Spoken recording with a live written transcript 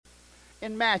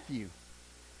In Matthew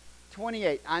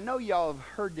 28, I know y'all have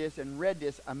heard this and read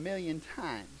this a million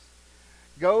times.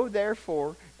 Go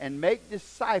therefore and make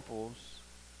disciples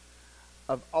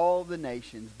of all the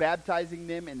nations, baptizing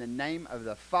them in the name of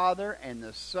the Father and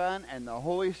the Son and the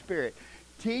Holy Spirit,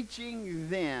 teaching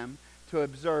them to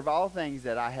observe all things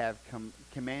that I have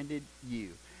commanded you.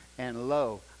 And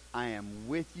lo, I am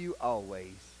with you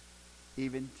always,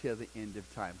 even till the end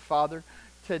of time. Father,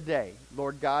 today,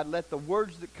 Lord God, let the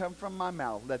words that come from my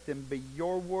mouth, let them be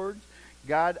your words.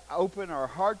 God, open our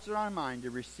hearts and our mind to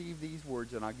receive these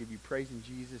words, and I'll give you praise in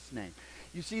Jesus' name.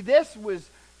 You see, this was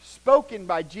spoken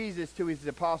by Jesus to his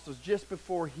apostles just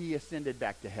before he ascended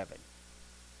back to heaven.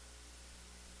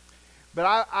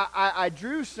 But I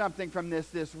drew something from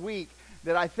this week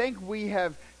that I think we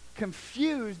have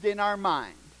confused in our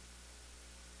mind.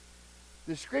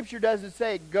 The scripture doesn't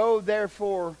say, go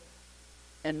therefore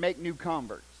and make new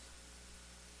converts.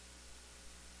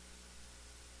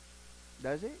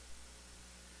 Does it? It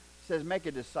says make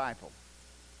a disciple.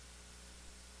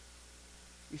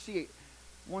 You see,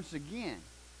 once again,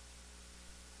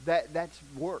 that's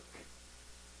work.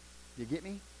 You get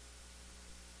me?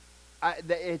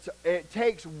 It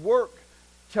takes work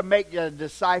to make a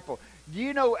disciple. Do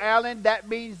you know, Alan, that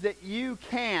means that you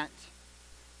can't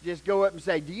just go up and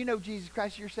say, do you know Jesus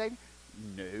Christ your Savior?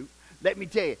 No. Let me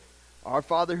tell you, our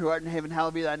Father who art in heaven,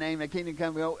 hallowed be thy name, thy kingdom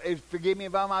come, forgive me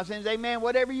of all my sins, amen,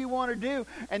 whatever you want to do,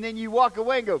 and then you walk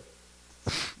away and go,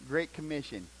 Great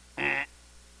Commission.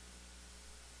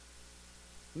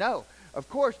 No. Of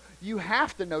course, you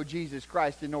have to know Jesus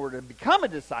Christ in order to become a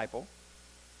disciple.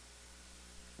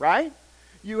 Right?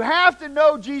 You have to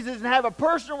know Jesus and have a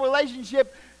personal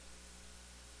relationship.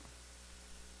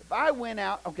 If I went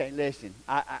out, okay, listen,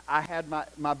 I had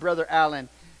my brother Alan,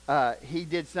 he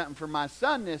did something for my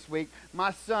son this week.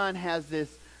 My son has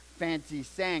this fancy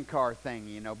sand car thing,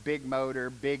 you know, big motor,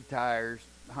 big tires,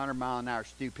 100-mile-an-hour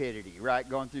stupidity, right?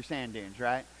 Going through sand dunes,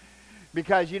 right?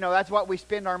 Because, you know, that's what we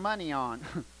spend our money on.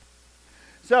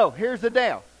 So, here's the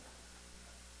deal.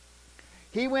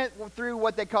 He went through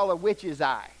what they call a witch's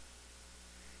eye.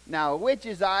 Now, a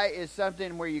witch's eye is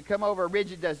something where you come over a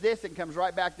ridge, it does this, and comes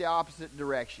right back the opposite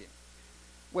direction.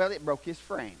 Well, it broke his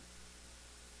frame.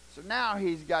 So now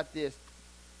he's got this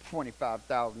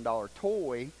 $25,000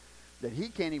 toy that he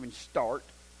can't even start,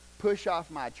 push off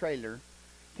my trailer,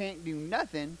 can't do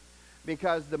nothing,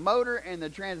 because the motor and the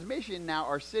transmission now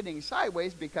are sitting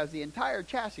sideways because the entire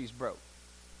chassis broke.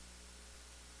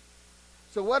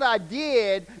 So what I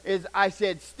did is I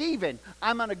said, Stephen,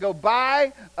 I'm going to go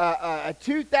buy a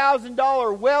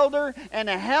 $2,000 welder and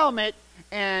a helmet,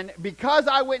 and because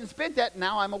I went and spent that,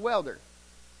 now I'm a welder.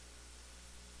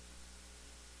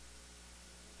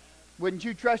 Wouldn't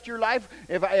you trust your life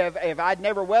if I'd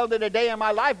never welded a day in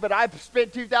my life, but I've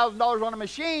spent $2,000 on a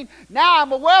machine? Now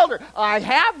I'm a welder. I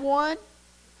have one,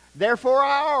 therefore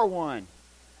I are one.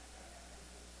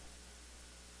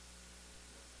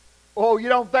 Oh, you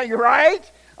don't think you're right?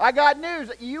 I got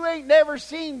news. You ain't never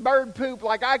seen bird poop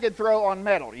like I could throw on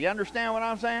metal. You understand what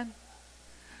I'm saying?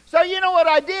 So you know what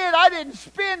I did? I didn't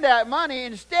spend that money.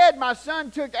 Instead, my son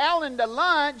took Alan to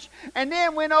lunch and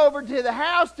then went over to the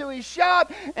house to his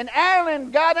shop, and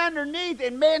Alan got underneath,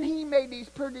 and man, he made these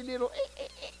pretty little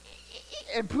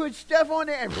and put stuff on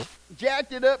there and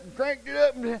jacked it up and cranked it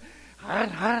up.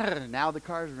 And now the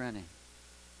car's running.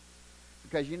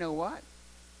 Because you know what?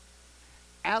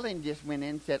 Alan just went in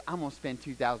and said, I'm going to spend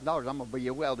 $2,000. I'm going to be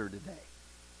a welder today.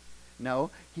 No,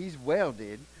 he's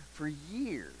welded for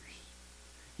years.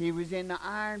 He was in the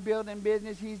iron building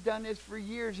business. He's done this for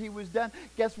years. He was done.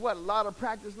 Guess what? A lot of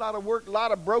practice, a lot of work, a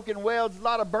lot of broken welds, a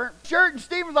lot of burnt shirt. And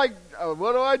Stephen's like, oh,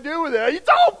 what do I do with it? It's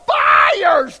on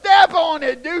fire. Step on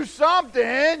it. Do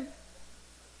something.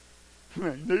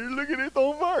 Look at it, it's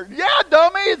on fire. Yeah,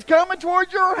 dummy, it's coming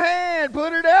towards your hand.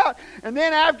 Put it out. And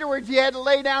then afterwards, he had to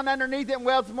lay down underneath it and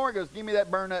weld some more. He goes, give me that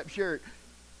burned up shirt.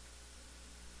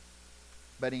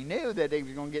 But he knew that he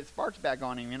was going to get sparks back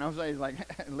on him, you know. So he's like,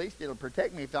 at least it'll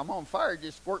protect me. If I'm on fire,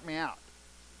 just squirt me out.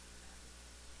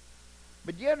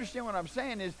 But you understand what I'm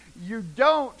saying is you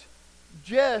don't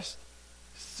just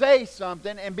say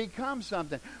something and become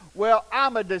something. Well,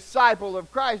 I'm a disciple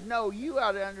of Christ. No, you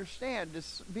ought to understand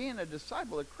being a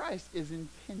disciple of Christ is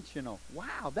intentional.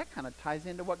 Wow, that kind of ties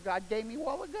into what God gave me a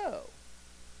while ago.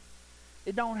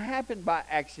 It don't happen by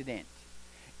accident.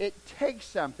 It takes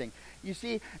something. You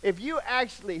see, if you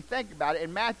actually think about it,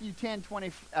 in Matthew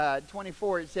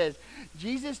 10:24, it says,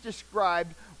 Jesus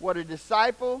described what a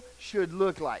disciple should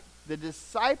look like. The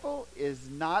disciple is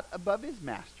not above his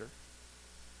master,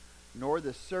 nor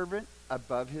the servant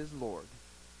above his Lord.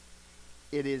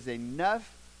 It is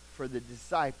enough for the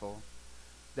disciple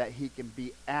that he can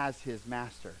be as his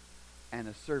master and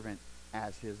a servant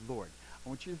as his Lord. I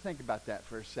want you to think about that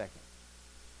for a second.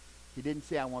 He didn't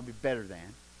say, I want to be better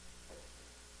than.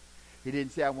 He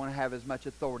didn't say, I want to have as much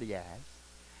authority as.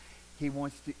 He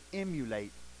wants to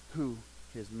emulate who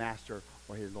his master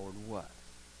or his Lord was.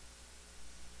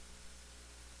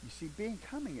 You see,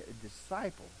 becoming a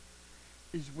disciple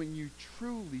is when you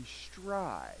truly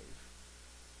strive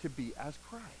to be as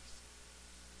Christ.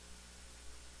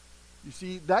 You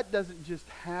see, that doesn't just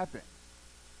happen.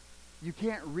 You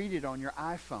can't read it on your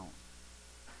iPhone.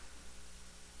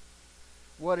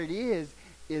 What it is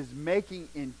making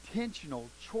intentional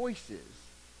choices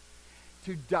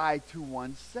to die to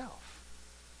oneself.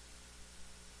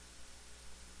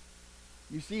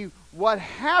 You see, what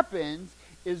happens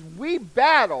is we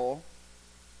battle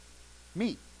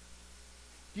me.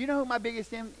 Do you know who my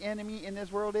biggest enemy in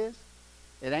this world is?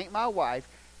 It ain't my wife.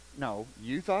 No,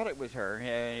 you thought it was her.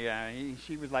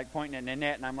 She was like pointing at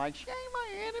Nanette, and I'm like, she ain't my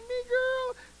enemy,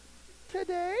 girl.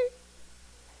 Today.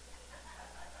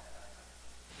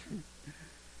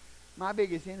 My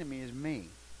biggest enemy is me.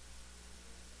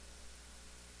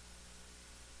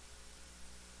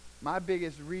 My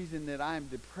biggest reason that I'm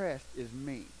depressed is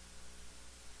me.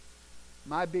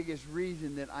 My biggest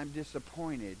reason that I'm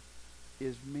disappointed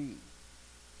is me.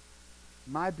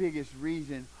 My biggest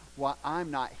reason why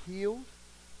I'm not healed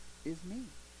is me.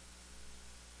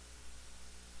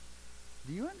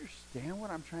 Do you understand what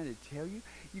I'm trying to tell you?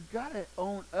 You've got to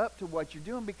own up to what you're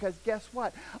doing, because guess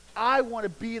what? I want to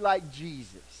be like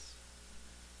Jesus.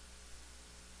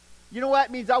 You know what?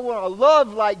 It means I want to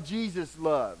love like Jesus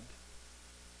loved.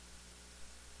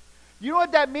 You know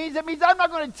what that means? That means I'm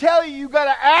not going to tell you got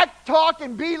to act, talk,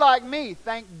 and be like me.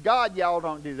 Thank God y'all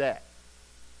don't do that.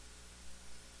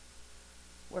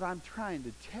 What I'm trying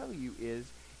to tell you is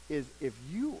if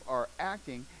you are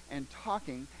acting and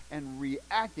talking and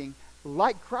reacting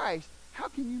like Christ, how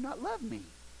can you not love me?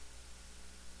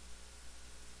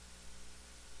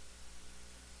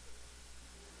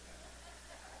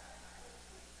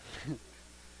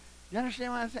 You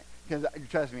understand what I'm saying? Because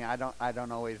trust me, I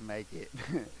don't always make it.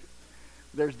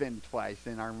 There's been twice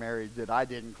in our marriage that I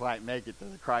didn't quite make it to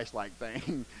the Christ-like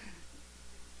thing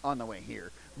on the way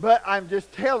here. But I'm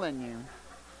just telling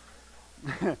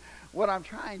you, what I'm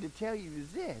trying to tell you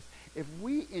is this. If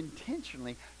we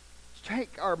intentionally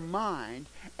take our mind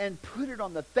and put it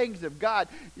on the things of God,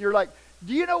 you're like,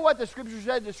 do you know what the Scripture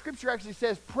says? The Scripture actually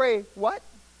says, pray what?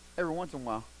 Every once in a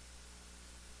while.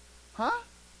 Huh?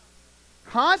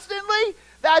 Constantly?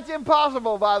 That's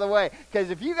impossible, by the way.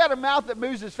 Because if you got a mouth that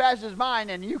moves as fast as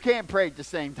mine, and you can't pray at the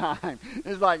same time.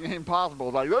 It's like impossible.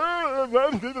 It's like,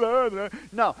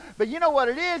 no. But you know what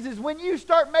it is when you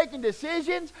start making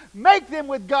decisions, make them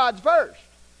with God's first.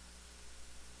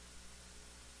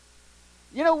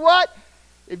 You know what?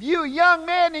 If you a young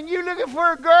man and you looking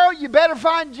for a girl, you better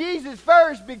find Jesus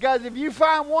first, because if you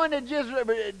find one that just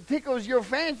tickles your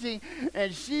fancy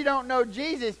and she don't know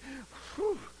Jesus,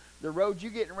 whew, the road you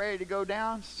getting ready to go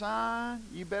down, son,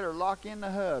 you better lock in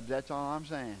the hubs. That's all I'm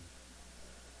saying.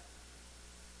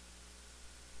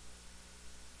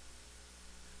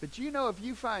 But you know, if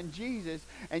you find Jesus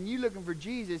and you looking for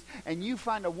Jesus and you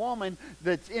find a woman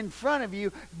that's in front of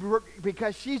you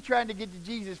because she's trying to get to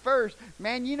Jesus first,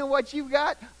 man, you know what you've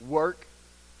got? Work.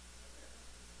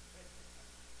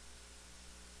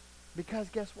 Because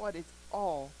guess what? It's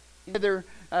all either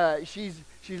she's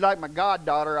like my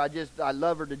goddaughter. I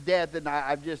love her to death, and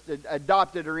I've just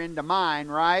adopted her into mine,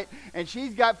 right? And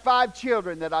she's got 5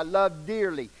 children that I love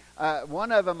dearly.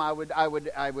 One of them I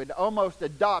would almost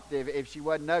adopt if she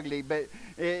wasn't ugly, but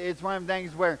it's one of the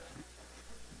things where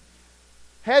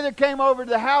Heather came over to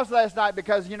the house last night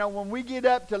because, you know, when we get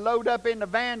up to load up in the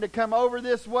van to come over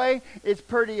this way, it's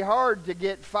pretty hard to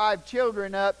get 5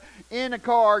 children up in a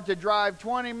car to drive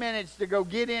 20 minutes to go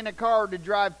get in a car to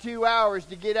drive 2 hours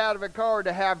to get out of a car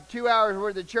to have 2 hours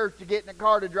worth of church to get in a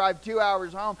car to drive 2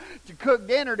 hours home to cook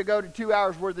dinner to go to 2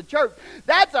 hours worth of church.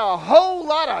 That's a whole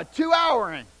lot of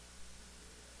 2-houring.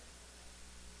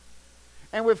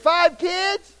 And with 5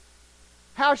 kids,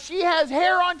 how she has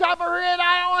hair on top of her head,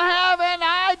 I don't have an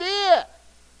idea.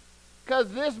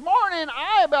 Because this morning,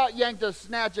 I about yanked a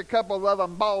snatch a couple of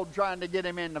them bald trying to get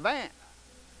him in the van.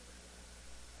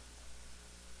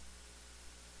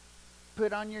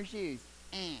 Put on your shoes.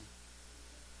 In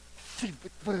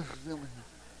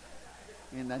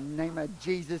the name of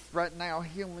Jesus, right now,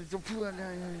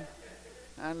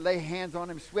 and lay hands on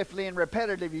him swiftly and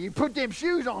repetitively. You put them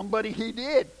shoes on, buddy. He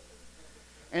did.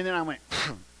 And then I went,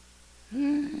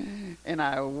 and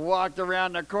I walked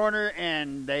around the corner,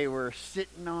 and they were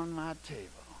sitting on my table.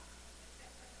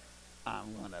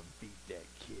 I'm going to beat that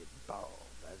kid bald.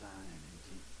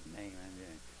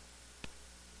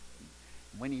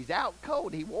 When he's out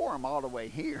cold, he wore them all the way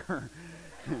here.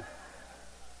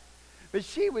 But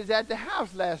she was at the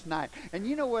house last night. And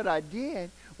you know what I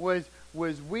did was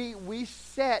we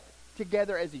sat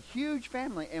together as a huge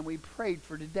family and we prayed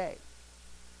for today.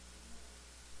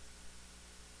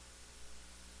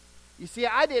 You see,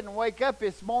 I didn't wake up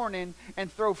this morning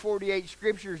and throw 48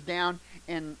 scriptures down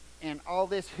and all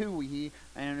this hooey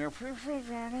and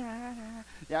yeah,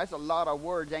 that's a lot of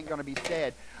words ain't going to be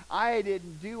said. I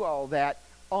didn't do all that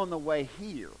on the way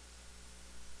here.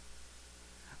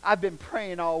 I've been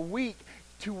praying all week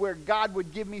to where God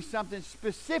would give me something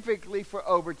specifically for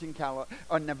Overton,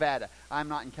 Nevada. I'm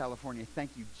not in California.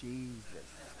 Thank you, Jesus.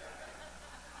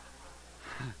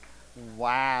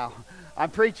 Wow.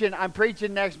 I'm preaching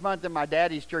next month in my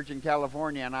daddy's church in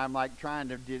California, and I'm like trying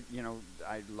to do,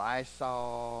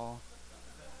 Lysol.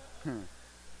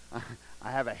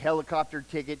 I have a helicopter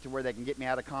ticket to where they can get me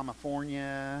out of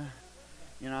California.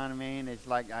 You know what I mean? It's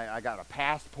like I got a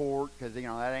passport because,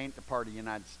 that ain't the part of the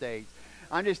United States.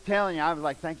 I'm just telling you, I was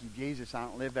like, thank you, Jesus, I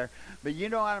don't live there. But you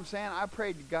know what I'm saying? I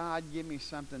prayed to God, give me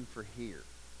something for here.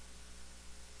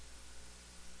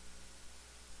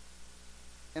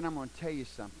 And I'm going to tell you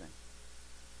something.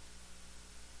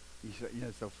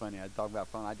 It's so funny. I talk about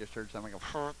phone. I just heard something go,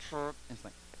 it's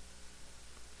like,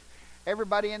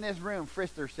 everybody in this room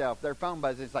frisked themselves. Their phone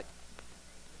buzzes. It's like,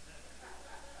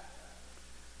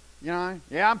 yeah,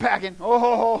 I'm packing.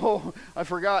 Oh, I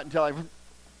forgot until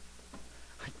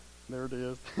there it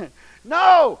is.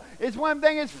 No, it's one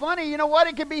thing. It's funny. You know what?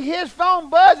 It could be his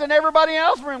phone buzzing, everybody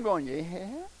else in the room going, yeah.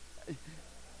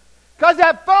 Because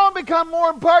that phone become more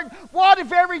important. What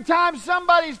if every time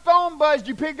somebody's phone buzzed,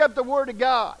 you picked up the Word of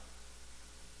God?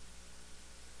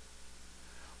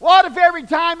 What if every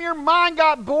time your mind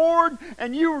got bored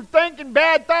and you were thinking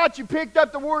bad thoughts, you picked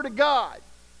up the Word of God?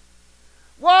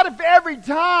 What if every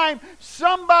time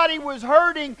somebody was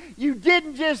hurting, you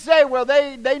didn't just say, well,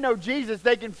 they know Jesus,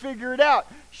 they can figure it out.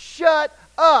 Shut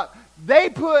up.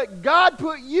 God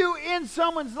put you in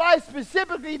someone's life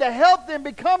specifically to help them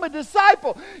become a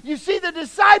disciple. You see, the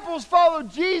disciples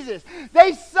followed Jesus.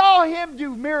 They saw him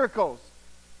do miracles.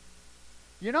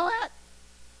 You know that?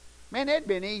 Man, it'd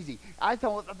been easy. I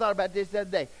thought about this the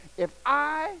other day. If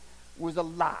I was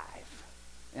alive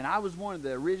and I was one of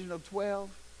the original 12,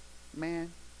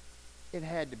 man, it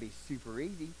had to be super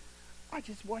easy. I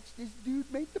just watched this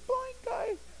dude make the blind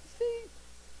guy see.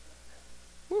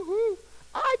 Woohoo!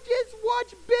 I just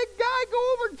watched big guy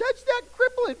go over and touch that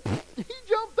cripple and he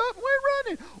jumped up and went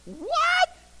running.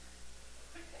 What?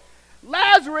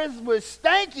 Lazarus was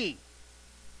stanky.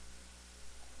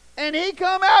 And he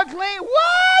come out clean.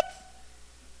 What?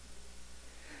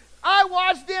 I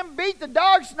watched them beat the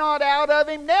dog snot out of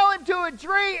him, nail him to a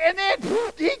tree, and then he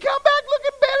come back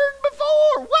looking better than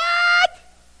before. What?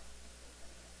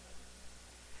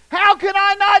 How can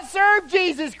I not serve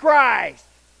Jesus Christ?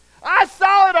 I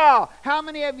saw it all. How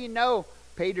many of you know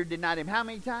Peter denied him how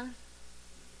many times?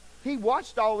 He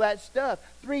watched all that stuff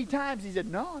 3 times. He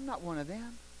said, no, I'm not one of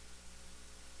them.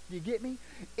 Do you get me?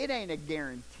 It ain't a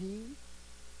guarantee.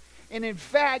 And in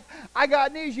fact, I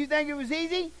got news. You think it was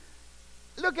easy?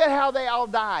 Look at how they all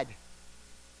died.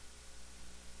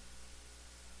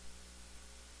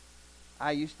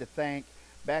 I used to think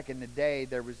back in the day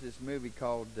there was this movie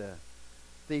called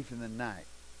Thief in the Night.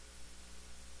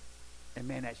 And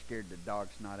man, that scared the dog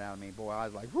snot out of me. Boy, I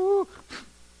was like, whoo.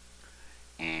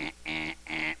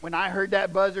 When I heard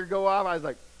that buzzer go off, I was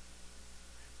like,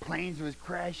 planes was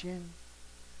crashing.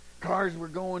 Cars were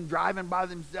driving by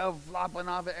themselves, flopping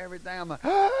off of everything. I'm like,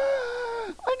 I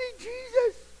need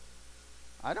Jesus.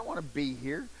 I don't want to be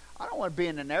here. I don't want to be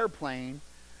in an airplane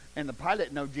and the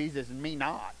pilot know Jesus and me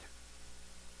not.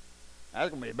 That's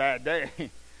going to be a bad day. You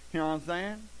know what I'm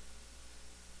saying?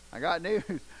 I got news.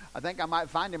 I think I might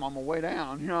find him on my way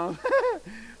down, you know.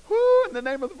 Woo, in the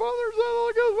name of the Father, Son,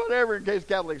 Holy Ghost, whatever, in case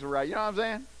Catholics are right. You know what I'm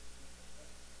saying?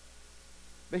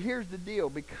 But here's the deal.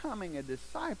 Becoming a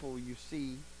disciple, you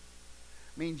see,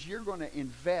 means you're going to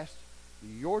invest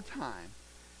your time.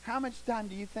 How much time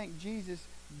do you think Jesus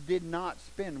did not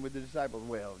spend with the disciples?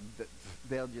 Well,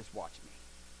 they'll just watch me.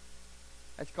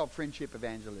 That's called friendship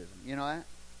evangelism. You know that?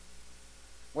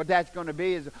 What that's going to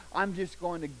be is I'm just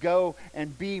going to go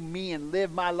and be me and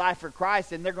live my life for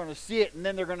Christ, and they're going to see it, and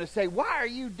then they're going to say, why are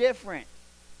you different?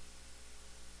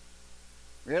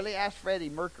 Really? Ask Freddie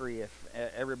Mercury if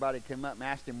everybody came up and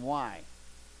asked him why.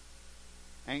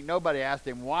 Ain't nobody asked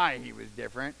him why he was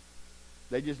different.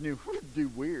 They just knew,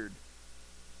 dude, weird.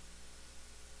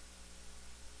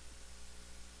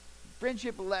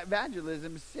 Friendship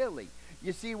evangelism is silly.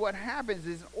 You see, what happens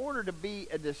is in order to be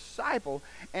a disciple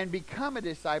and become a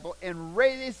disciple, and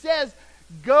it says,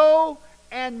 go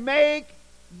and make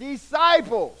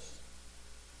disciples.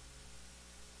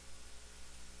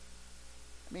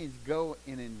 That means go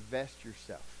and invest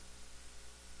yourself.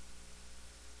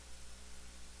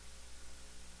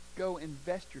 Go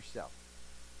invest yourself.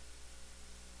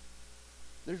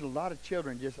 There's a lot of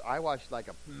children I watched like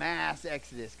a mass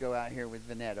exodus go out here with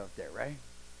Vanette up there, right?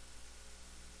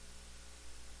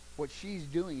 What she's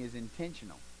doing is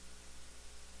intentional.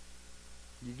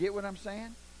 You get what I'm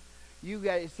saying? You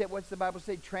got what's the Bible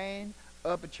say? Train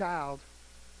up a child.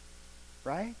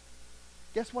 Right?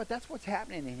 Guess what? That's what's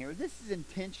happening in here. This is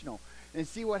intentional. And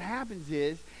see, what happens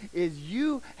is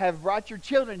you have brought your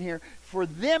children here for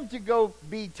them to go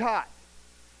be taught.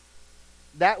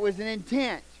 That was an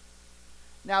intent.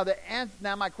 Now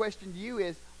my question to you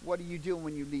is, what are you doing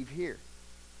when you leave here?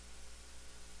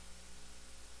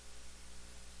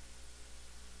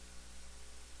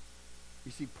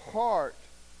 You see, part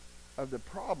of the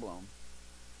problem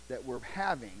that we're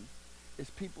having is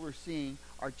people are seeing,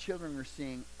 our children are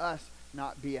seeing us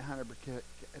not be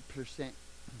 100%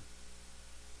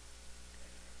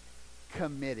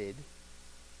 committed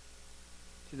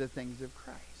to the things of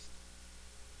Christ.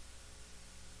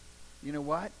 You know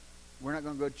what? We're not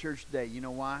going to go to church today. You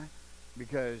know why?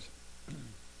 Because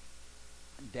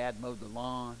Dad mowed the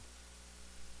lawn.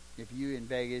 If you in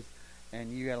Vegas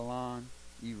and you got a lawn,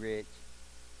 you rich.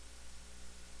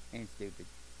 Ain't stupid.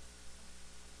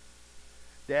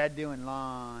 Dad doing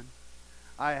lawn.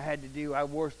 I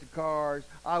washed the cars.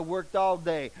 I worked all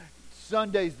day.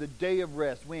 Sunday's the day of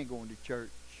rest. We ain't going to church.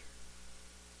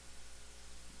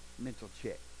 Mental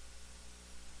check.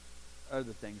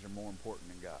 Other things are more important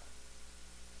than God.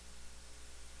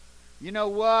 You know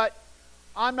what?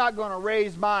 I'm not going to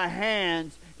raise my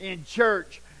hands in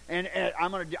church, and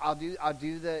I'll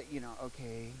do the,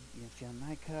 okay, you fill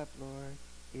my cup, Lord.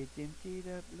 It's emptied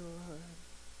up, Lord.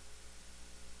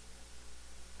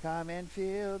 Come and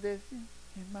fill this in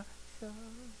my soul.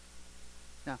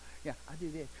 Now, yeah, I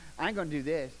do this. I ain't going to do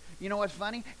this. You know what's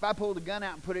funny? If I pulled a gun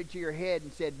out and put it to your head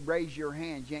and said, raise your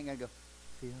hands, you ain't going to go,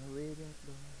 fill it up,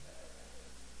 Lord.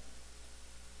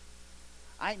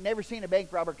 I ain't never seen a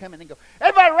bank robber come in and go,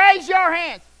 everybody raise your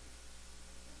hands.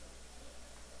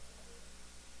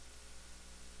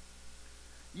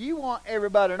 You want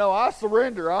everybody to know, I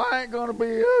surrender. I ain't going to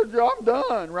be, I'm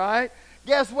done, right?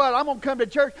 Guess what? I'm going to come to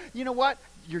church. You know what?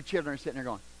 Your children are sitting there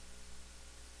going,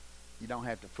 you don't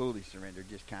have to fully surrender,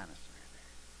 just kind of surrender.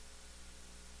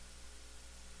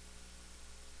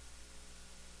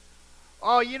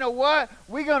 Oh, you know what?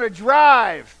 We're going to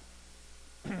drive.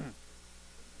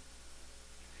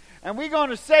 And we're going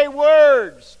to say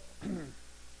words.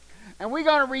 And we're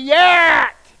going to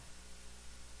react.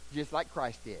 Just like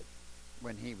Christ did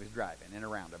when he was driving in a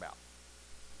roundabout.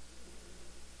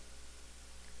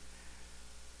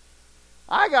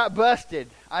 I got busted.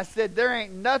 I said, there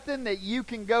ain't nothing that you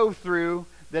can go through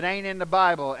that ain't in the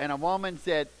Bible. And a woman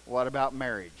said, what about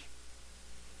marriage?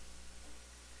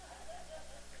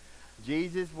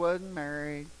 Jesus wasn't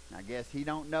married. I guess he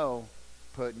don't know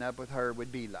putting up with her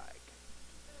would be like.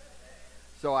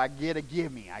 So I get a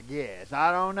gimme, I guess.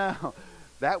 I don't know.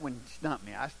 That one stumped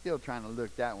me. I'm still trying to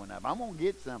look that one up. I'm going to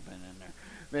get something in there.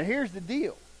 But here's the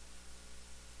deal.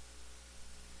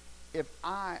 If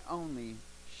I only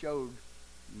showed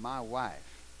my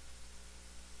wife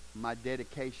my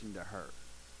dedication to her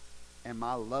and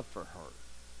my love for her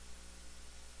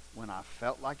when I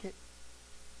felt like it,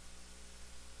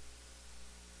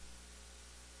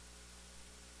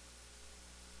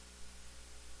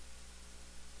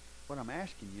 what I'm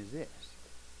asking you is this.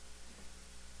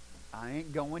 I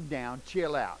ain't going down.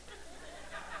 Chill out.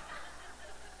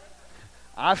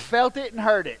 I felt it and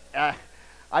heard it.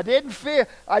 I didn't feel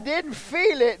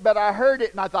it, but I heard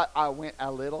it, and I thought I went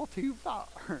a little too far.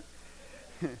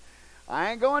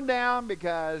 I ain't going down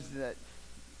because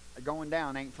going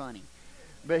down ain't funny.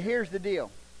 But here's the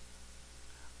deal.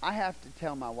 I have to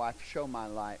tell my wife, show my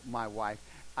wife.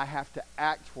 I have to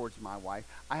act towards my wife.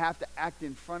 I have to act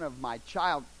in front of my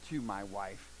child to my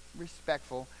wife,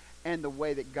 respectful, and the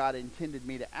way that God intended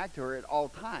me to act to her at all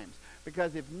times.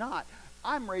 Because if not,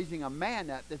 I'm raising a man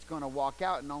that's going to walk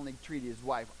out and only treat his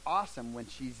wife awesome when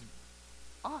she's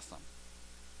awesome.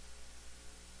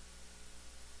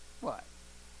 What?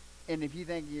 And if you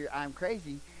think I'm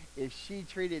crazy, if she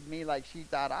treated me like she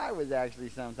thought I was actually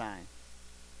sometimes.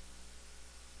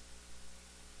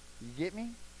 You get me?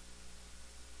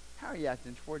 How are you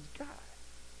acting towards God?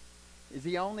 Is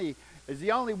he only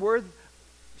worth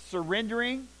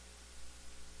surrendering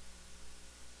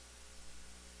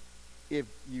if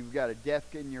you've got a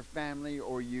death in your family,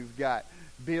 or you've got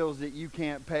bills that you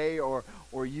can't pay, or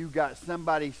you got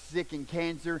somebody sick in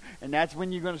cancer, and that's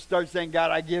when you're going to start saying,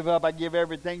 God, I give up, I give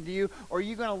everything to you? Or are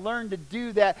you going to learn to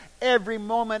do that every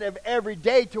moment of every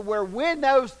day, to where when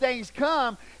those things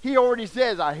come, He already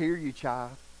says, I hear you,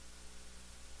 child.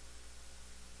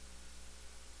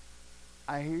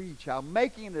 I hear you, child.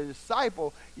 Making a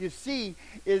disciple, you see,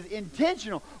 is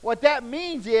intentional. What that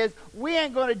means is we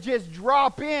ain't going to just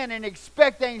drop in and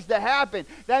expect things to happen.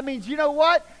 That means, you know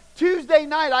what? Tuesday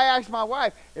night, I asked my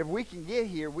wife, if we can get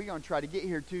here, we're going to try to get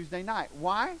here Tuesday night.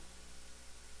 Why?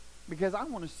 Because I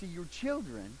want to see your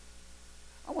children.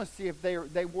 I want to see if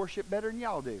they worship better than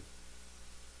y'all do.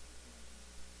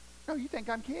 No, you think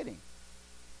I'm kidding?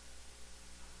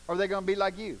 Or are they going to be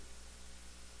like you?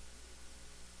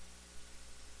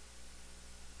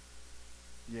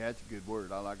 Yeah, that's a good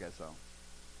word. I like that song.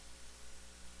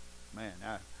 Man,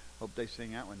 I hope they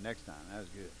sing that one next time. That was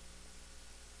good.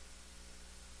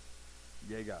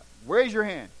 Yeah, God. Raise your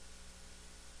hand.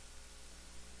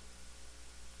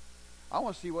 I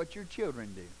want to see what your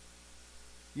children do.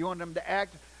 You want them to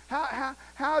act.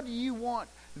 How do you want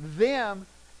them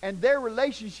and their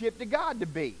relationship to God to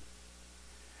be?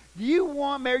 Do you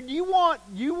want marriage? You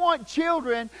want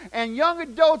children and young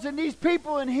adults and these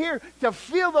people in here to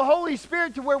feel the Holy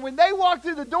Spirit, to where when they walk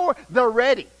through the door, they're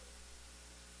ready.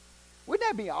 Wouldn't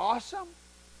that be awesome?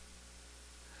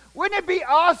 Wouldn't it be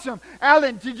awesome,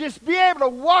 Alan, to just be able to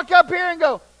walk up here and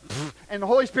go, and the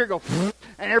Holy Spirit go,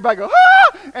 and everybody go,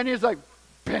 ah! And he's like,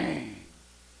 bang.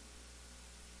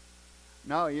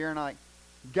 No, you're like,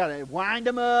 got to wind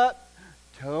them up,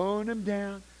 tone them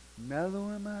down, mellow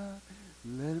them up,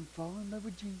 let them fall in love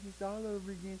with Jesus all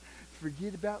over again.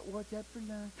 Forget about what's up for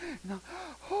lunch. No,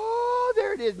 oh,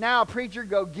 there it is. Now, preacher,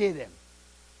 go get him.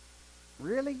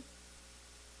 Really?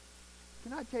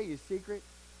 Can I tell you a secret?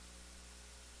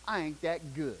 I ain't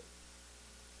that good.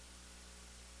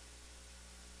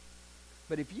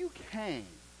 But if you came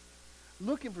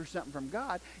looking for something from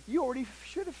God, you already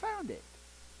should have found it.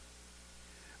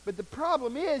 But the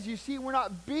problem is, you see, we're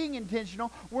not being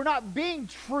intentional. We're not being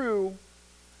true.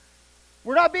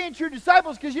 We're not being true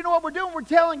disciples, because you know what we're doing? We're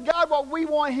telling God what we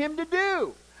want Him to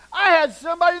do. I had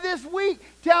somebody this week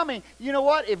tell me, you know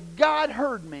what? If God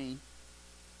heard me,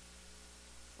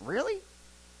 really?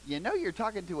 You know you're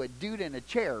talking to a dude in a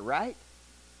chair, right?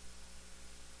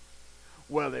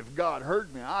 Well, if God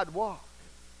heard me, I'd walk.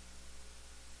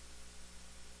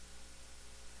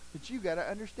 But you got to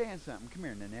understand something. Come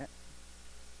here, Nanette.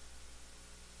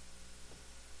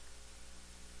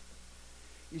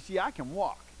 You see, I can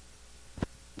walk.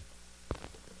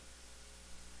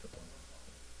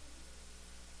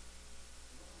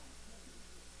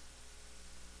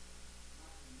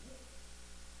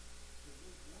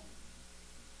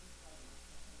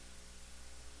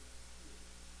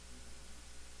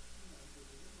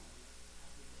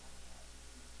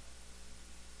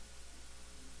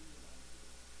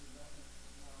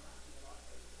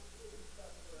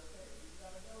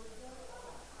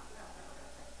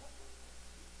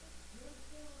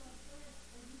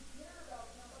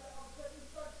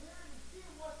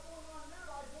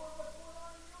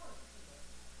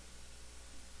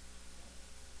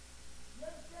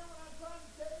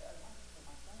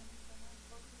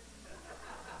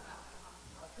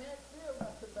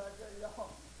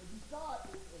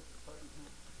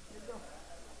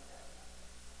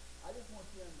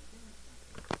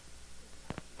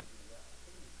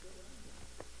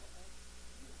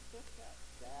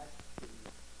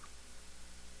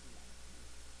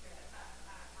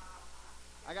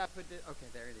 I got to put this.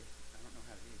 Okay, there it is. I don't know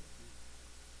how to do this.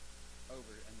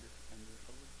 Over, under.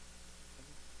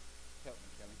 Help me,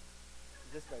 Kelly.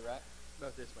 This way, right?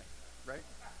 Both this way. Right?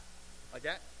 Like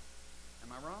that?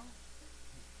 Am I wrong?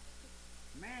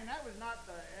 Man, that was not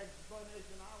the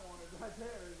explanation I wanted right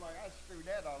there. It was like I screwed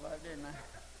that all up, didn't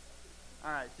I?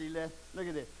 All right, see, look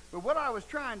at this. But what I was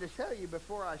trying to tell you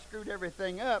before I screwed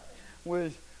everything up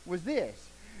was this.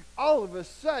 All of a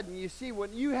sudden, you see,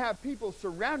 when you have people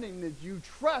surrounding that you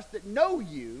trust, that know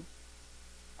you,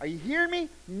 are you hearing me?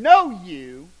 Know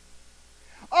you,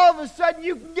 all of a sudden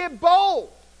you can get bold.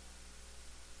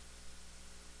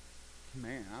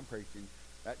 Man, I'm preaching.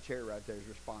 That chair right there is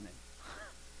responding.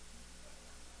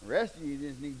 The rest of you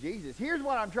just need Jesus. Here's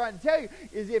what I'm trying to tell you,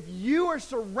 is if you are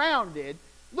surrounded,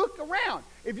 look around.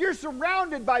 If you're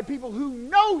surrounded by people who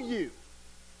know you,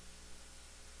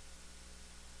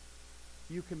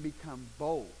 you can become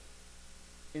bold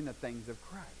in the things of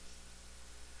Christ.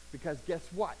 Because guess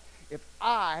what? If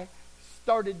I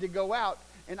started to go out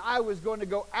and I was going to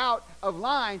go out of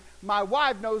line, my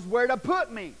wife knows where to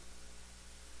put me.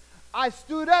 I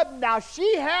stood up. Now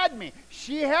she had me.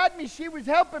 She had me. She was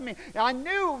helping me. And I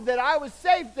knew that I was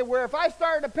safe, that where if I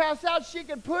started to pass out, she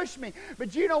could push me.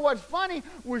 But you know what's funny?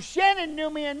 Was Shannon knew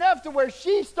me enough to where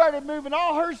she started moving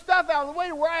all her stuff out of the way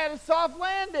to where I had a soft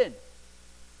landing.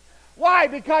 Why?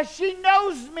 Because she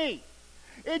knows me.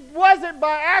 It wasn't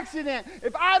by accident.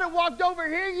 If I'd have walked over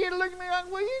here, you'd have looked at me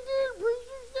like, well, you did,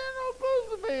 preacher, stand all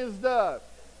supposed to be and stuff.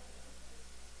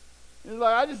 It's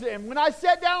like, and when I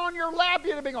sat down on your lap,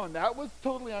 you'd have been going, that was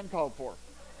totally uncalled for.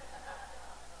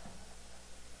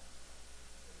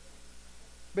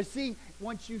 But see,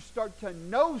 once you start to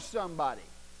know somebody.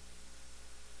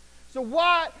 So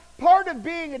what part of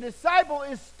being a disciple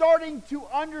is starting to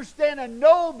understand and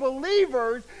know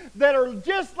believers that are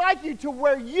just like you, to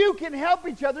where you can help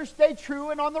each other stay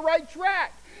true and on the right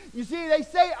track. You see, they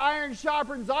say iron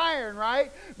sharpens iron, right?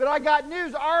 But I got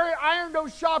news. Iron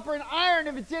don't sharpen iron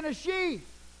if it's in a sheath.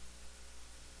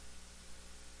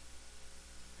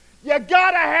 You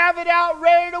got to have it out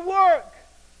ready to work.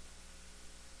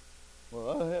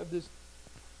 Well, I have this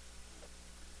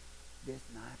knife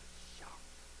is sharp.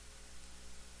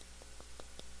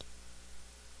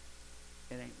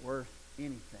 It ain't worth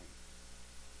anything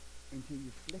until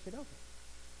you flip it open.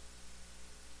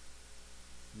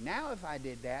 Now if I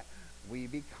did that, we'd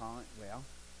be calling, well,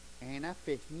 Anna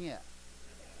fixed me up.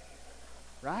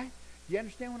 Right? You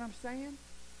understand what I'm saying?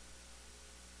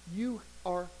 You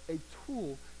are a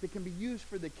tool that can be used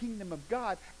for the kingdom of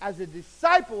God as a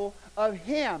disciple of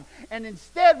Him. And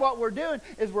instead what we're doing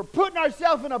is we're putting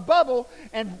ourselves in a bubble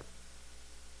and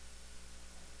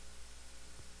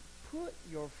put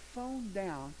your phone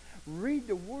down, read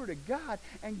the Word of God,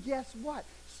 and guess what?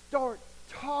 Start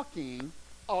talking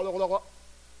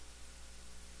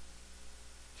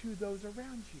to those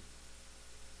around you.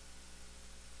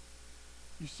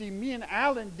 You see, me and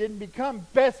Alan didn't become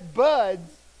best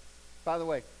buds. By the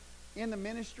way, in the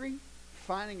ministry,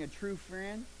 finding a true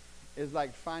friend is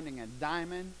like finding a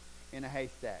diamond in a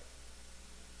haystack.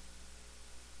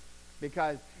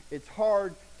 Because it's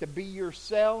hard to be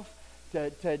yourself,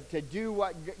 to do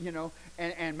what, you know,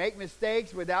 and make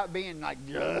mistakes without being like,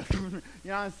 you know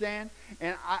what I'm saying?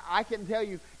 And I can tell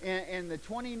you, in the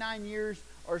 29 years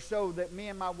or so that me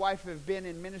and my wife have been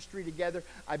in ministry together,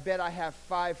 I bet I have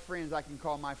 5 friends I can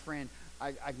call my friend.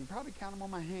 I can probably count them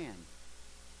on my hand.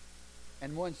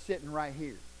 And one's sitting right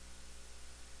here.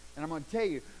 And I'm going to tell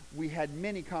you, we had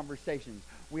many conversations.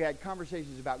 We had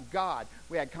conversations about God.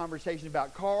 We had conversations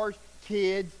about cars,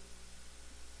 kids,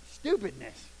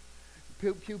 stupidness.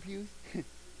 Pew-pews.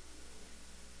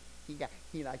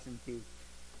 He likes them too.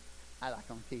 I like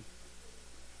them too.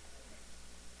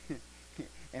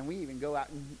 And we even go out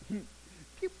and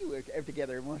pew-pew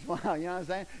together every once in a while. You know what I'm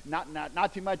saying?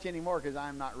 Not too much anymore because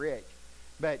I'm not rich.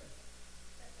 But,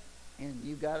 and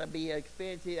you got to be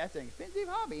expensive. That's an expensive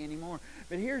hobby anymore.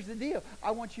 But here's the deal.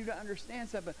 I want you to understand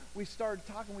something. We started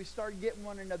talking. We started getting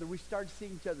one another. We started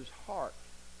seeing each other's heart.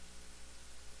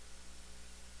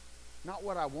 Not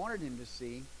what I wanted him to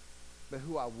see, but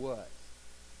who I was.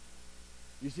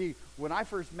 You see, when I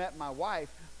first met my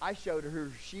wife, I showed her who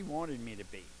she wanted me to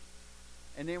be.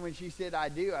 And then when she said I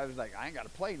do, I was like, I ain't got to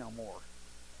play no more.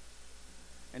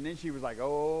 And then she was like,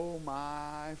 oh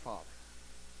my Father,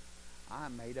 I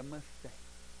made a mistake.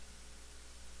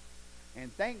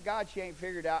 And thank God she ain't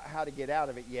figured out how to get out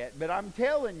of it yet. But I'm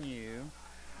telling you,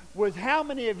 was how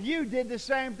many of you did the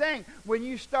same thing? When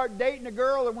you start dating a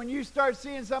girl, or when you start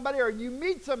seeing somebody, or you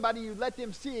meet somebody, you let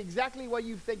them see exactly what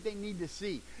you think they need to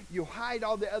see. You hide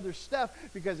all the other stuff,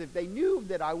 because if they knew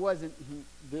that I wasn't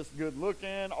this good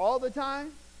looking all the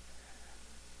time,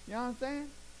 you know what I'm saying?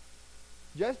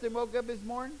 Justin woke up this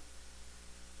morning.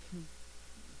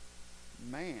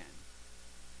 Man,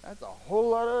 that's a whole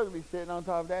lot of ugly sitting on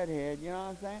top of that head. You know what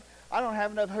I'm saying? I don't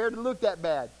have enough hair to look that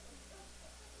bad.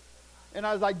 And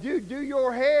I was like, dude, do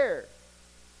your hair.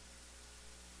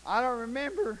 I don't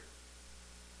remember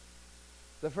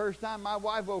the first time my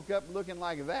wife woke up looking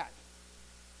like that.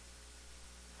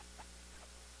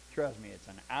 Trust me, it's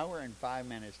an hour and 5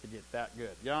 minutes to get that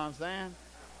good. You know what I'm saying?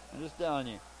 I'm just telling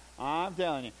you. I'm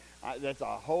telling you. That's a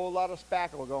whole lot of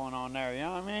spackle going on there. You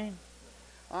know what I mean?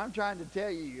 I'm trying to tell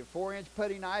you, a 4-inch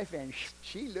putty knife, and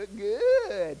she looked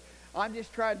good. I'm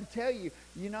just trying to tell you,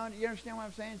 you know, you understand what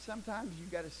I'm saying? Sometimes you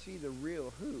got to see the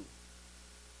real who.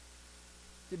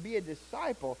 To be a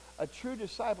disciple, a true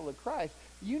disciple of Christ,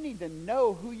 you need to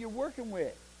know who you're working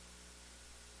with.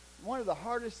 One of the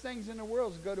hardest things in the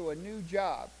world is to go to a new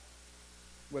job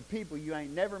with people you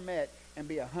ain't never met and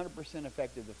be 100%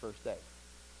 effective the first day.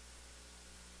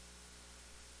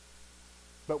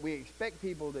 But we expect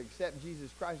people to accept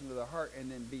Jesus Christ into their heart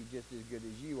and then be just as good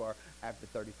as you are after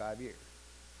 35 years.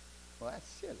 Well, that's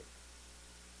silly.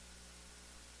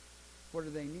 What do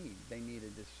they need? They need a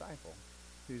disciple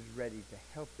who's ready to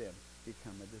help them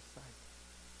become a disciple.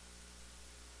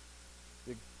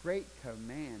 The great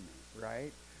commandment,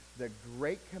 right? The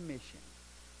Great Commission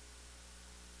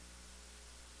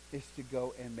is to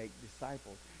go and make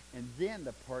disciples. And then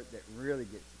the part that really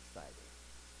gets exciting.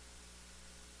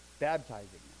 Baptizing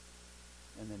them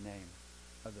in the name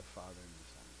of the Father and the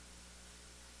Son.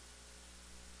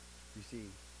 You see,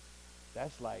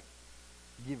 that's like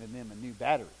giving them a new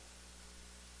battery.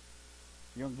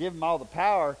 You don't give them all the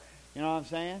power, you know what I'm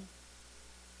saying?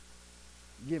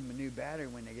 Give them a new battery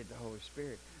when they get the Holy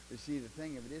Spirit. But see, the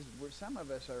thing of it is, some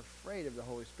of us are afraid of the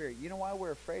Holy Spirit. You know why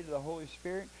we're afraid of the Holy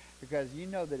Spirit? Because you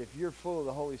know that if you're full of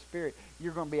the Holy Spirit,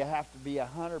 you're going to have to be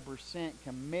 100%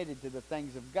 committed to the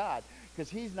things of God. Because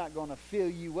He's not going to fill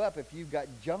you up if you've got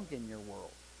junk in your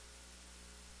world.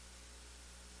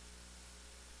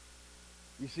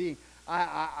 You see,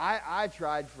 I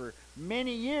tried for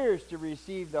many years to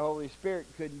receive the Holy Spirit.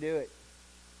 Couldn't do it.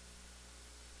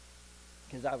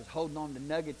 Because I was holding on to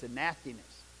nuggets of nastiness.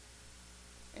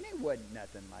 And it wasn't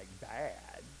nothing like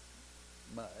bad.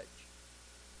 Much.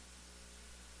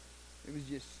 It was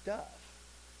just stuff.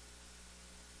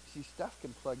 See, stuff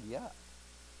can plug you up.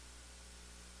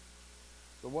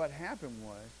 But what happened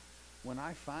was, when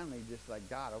I finally just like,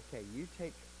 God, okay, you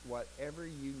take whatever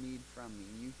you need from me,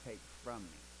 you take from me.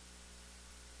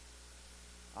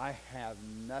 I have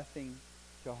nothing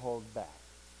to hold back.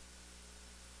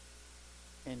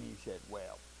 And He said,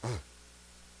 well,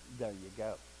 there you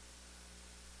go.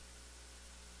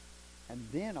 And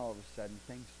then all of a sudden,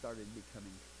 things started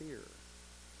becoming clearer.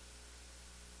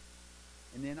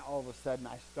 And then all of a sudden,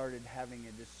 I started having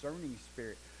a discerning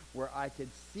spirit where I could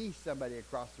see somebody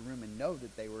across the room and know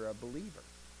that they were a believer.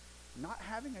 Not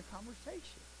having a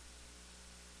conversation.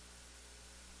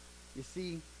 You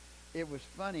see, it was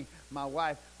funny. My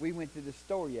wife, we went to the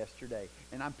store yesterday.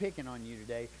 And I'm picking on you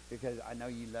today because I know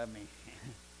you love me.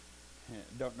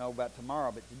 Don't know about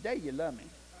tomorrow, but today you love me.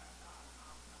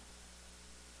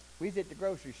 We was at the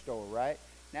grocery store, right?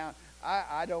 Now,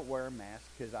 I don't wear a mask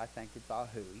because I think it's all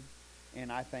hooey. And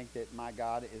I think that my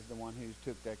God is the one who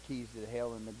took the keys to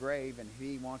hell and the grave, and if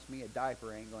He wants me, a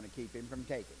diaper ain't going to keep Him from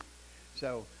taking me.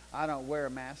 So I don't wear a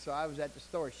mask. So I was at the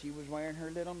store. She was wearing her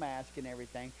little mask and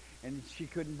everything, and she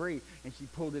couldn't breathe. And she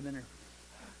pulled it in her.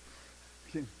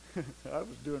 I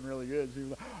was doing really good. She was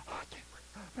like, oh, I can't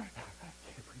breathe.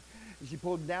 And she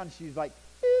pulled it down, and she was like,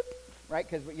 beep. Right?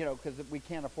 Because we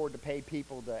can't afford to pay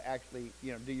people to actually,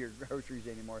 do your groceries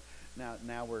anymore.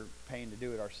 Now we're paying to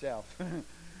do it ourselves.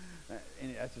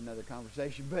 And that's another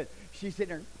conversation. But she's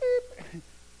sitting there, beep.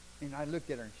 And I looked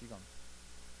at her, and she's going,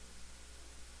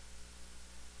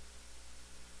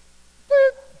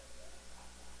 beep.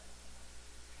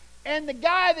 And the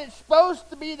guy that's supposed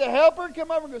to be the helper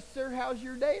come over and goes, sir, how's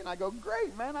your day? And I go,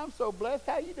 great, man, I'm so blessed.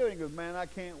 How you doing? He goes, man, I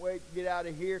can't wait to get out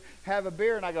of here, have a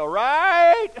beer. And I go,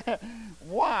 right?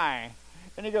 Why?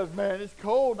 And he goes, man, it's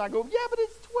cold. And I go, yeah, but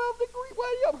it's 12 degrees. What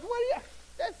are you?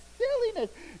 That's silliness.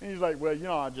 And he's like, well,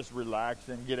 I just relax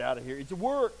and get out of here. It's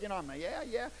work. I'm like,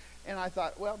 yeah. And I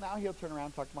thought, well, now he'll turn around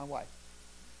and talk to my wife.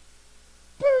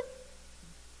 Boop.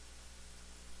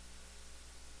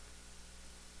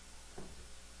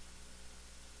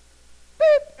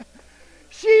 Beep.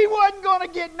 She wasn't going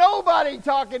to get nobody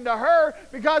talking to her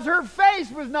because her face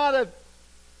was not a...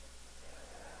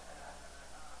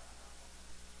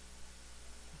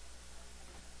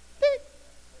 Beep.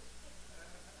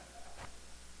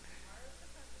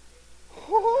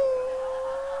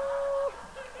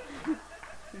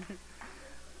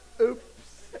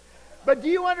 Oops. But do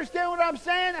you understand what I'm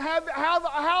saying?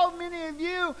 How many of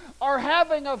you are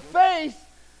having a face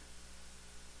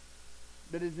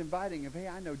that is inviting of, hey,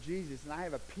 I know Jesus, and I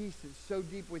have a peace that's so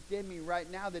deep within me right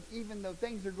now that even though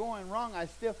things are going wrong, I was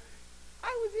in a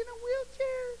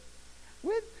wheelchair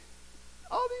with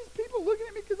all these people looking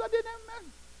at me because I didn't have a mask.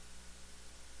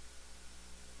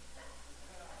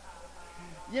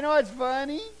 You know what's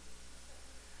funny?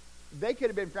 They could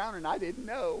have been frowning, I didn't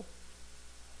know.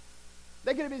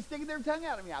 They could have been sticking their tongue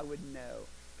out at me, I wouldn't know.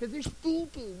 Because they're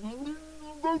stupid.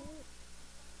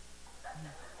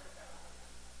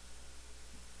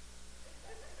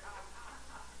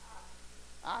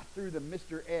 I threw the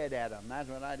Mr. Ed at them. That's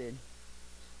what I did.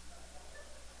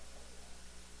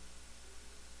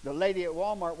 The lady at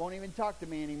Walmart won't even talk to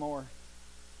me anymore.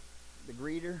 The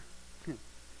greeter.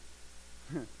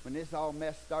 When this all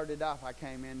mess started off, I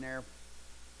came in there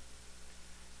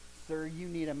sir, you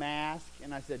need a mask.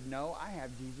 And I said, no, I have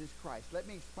Jesus Christ. Let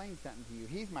me explain something to you.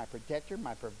 He's my protector,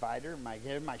 my provider, my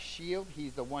shield.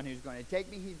 He's the one who's going to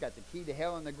take me. He's got the key to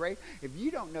hell and the grave. If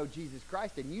you don't know Jesus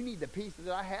Christ and you need the peace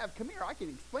that I have, come here. I can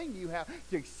explain to you how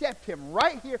to accept him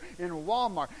right here in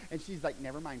Walmart. And she's like,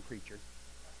 never mind, preacher.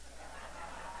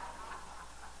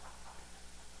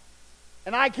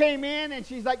 And I came in and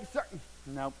she's like, sir,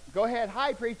 no, go ahead.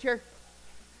 Hi, preacher.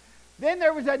 Then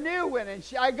there was a new one, and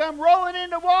I come rolling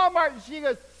into Walmart, and she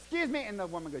goes, excuse me. And the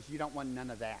woman goes, you don't want none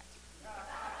of that.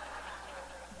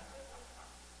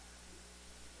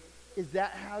 Is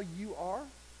that how you are?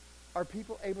 Are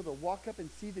people able to walk up and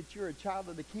see that you're a child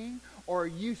of the King? Or are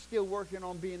you still working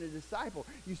on being a disciple?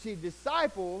 You see,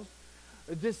 disciples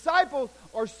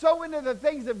are so into the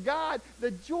things of God,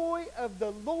 the joy of the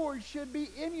Lord should be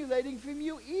emulating from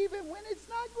you even when it's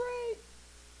not great.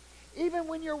 Even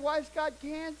when your wife's got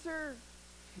cancer.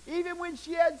 Even when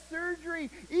she had surgery.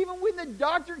 Even when the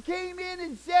doctor came in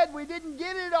and said, we didn't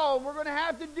get it all. We're going to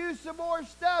have to do some more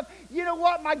stuff. You know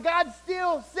what? My God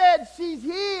still said she's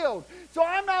healed. So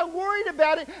I'm not worried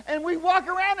about it. And we walk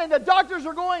around and the doctors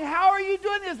are going, how are you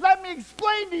doing this? Let me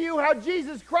explain to you how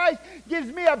Jesus Christ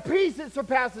gives me a peace that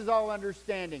surpasses all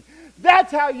understanding.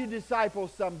 That's how you disciple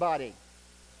somebody.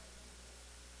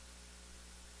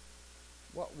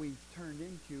 What we've turned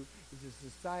into is a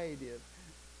society of,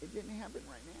 it didn't happen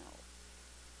right now.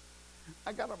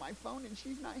 I got on my phone and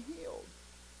she's not healed.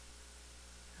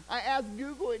 I asked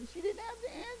Google and she didn't have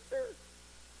the answer.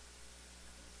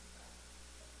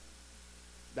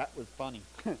 That was funny.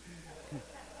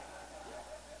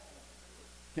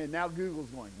 And now Google's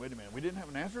going, wait a minute, we didn't have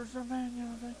an answer or something? You know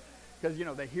what I'm saying?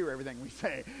 Because, they hear everything we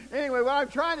say. Anyway, what I'm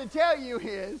trying to tell you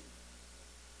is,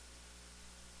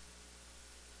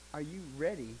 are you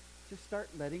ready to start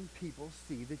letting people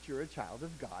see that you're a child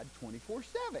of God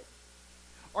 24/7?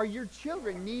 Are your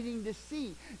children needing to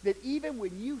see that even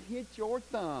when you hit your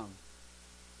thumb?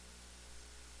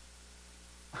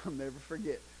 I'll never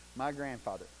forget my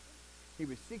grandfather. He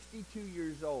was 62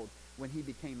 years old when he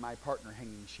became my partner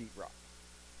hanging sheetrock.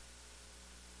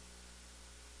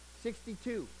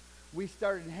 62. We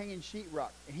started hanging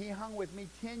sheetrock. He hung with me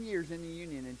 10 years in the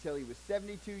union until he was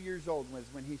 72 years old was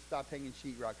when he stopped hanging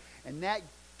sheetrock. And that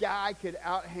guy could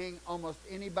out-hang almost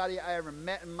anybody I ever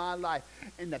met in my life.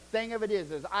 And the thing of it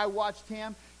is I watched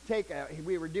him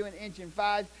we were doing inch and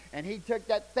fives, and he took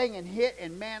that thing and hit,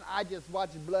 and man, I just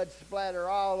watched blood splatter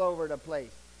all over the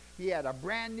place. He had a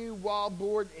brand new wall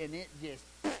board, and it just,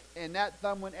 and that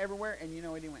thumb went everywhere, and you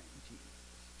know what he went? Jesus.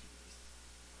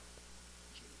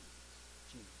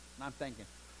 And I'm thinking,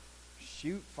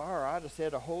 shoot, fire, I'd have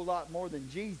said a whole lot more than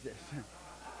Jesus.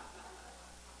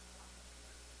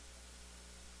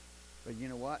 But you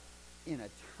know what? In a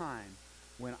time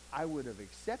when I would have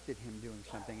accepted him doing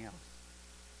something else,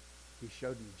 he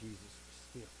showed me Jesus was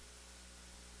still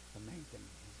the main thing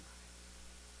in his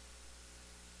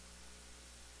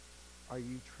life. Are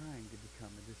you trying to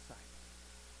become a disciple?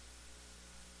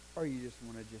 Or you just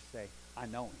want to just say, I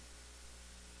know him?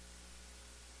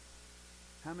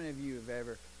 How many of you have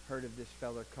ever heard of this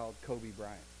fella called Kobe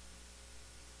Bryant?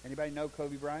 Anybody know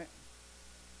Kobe Bryant?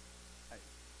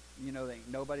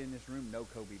 Nobody in this room know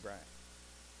Kobe Bryant.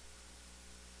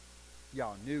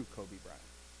 Y'all knew Kobe Bryant.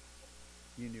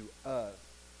 You knew of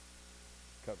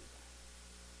Kobe Bryant.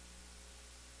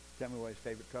 Tell me what his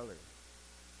favorite color is.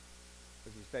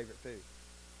 What's his favorite food?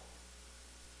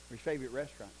 Or his favorite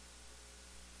restaurant?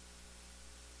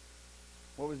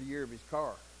 What was the year of his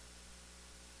car?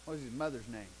 What was his mother's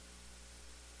name?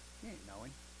 You ain't know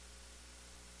him.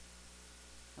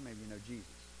 How many of you know Jesus?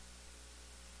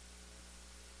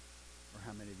 Or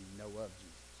how many of you know of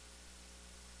Jesus?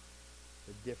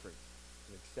 The difference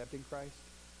of accepting Christ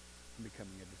and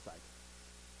becoming a disciple.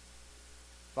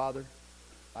 Father,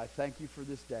 I thank you for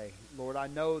this day. Lord, I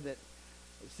know that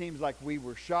it seems like we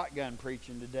were shotgun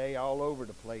preaching today all over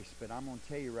the place, but I'm going to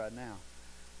tell you right now,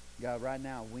 God, right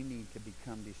now we need to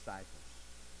become disciples.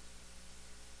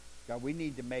 God, we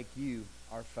need to make you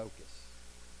our focus.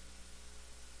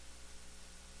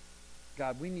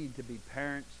 God, we need to be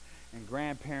parents and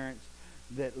grandparents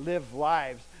that live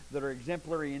lives that are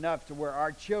exemplary enough to where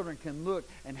our children can look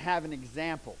and have an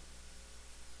example.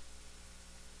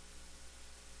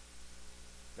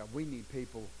 God, we need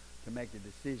people to make the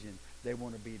decision they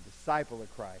want to be a disciple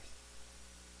of Christ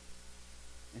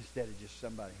instead of just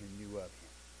somebody who knew of him.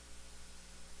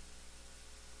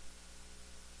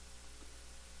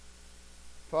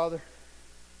 Father,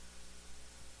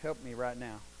 help me right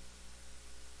now.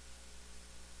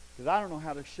 Because I don't know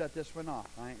how to shut this one off.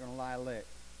 I ain't going to lie a lick.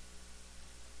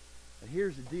 But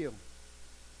here's the deal.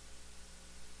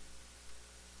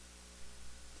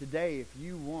 Today, if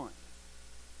you want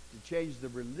to change the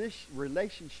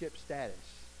relationship status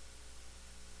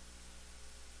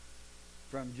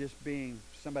from just being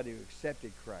somebody who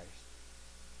accepted Christ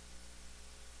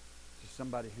to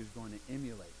somebody who's going to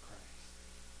emulate Christ,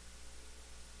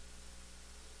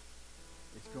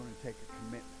 it's going to take a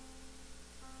commitment.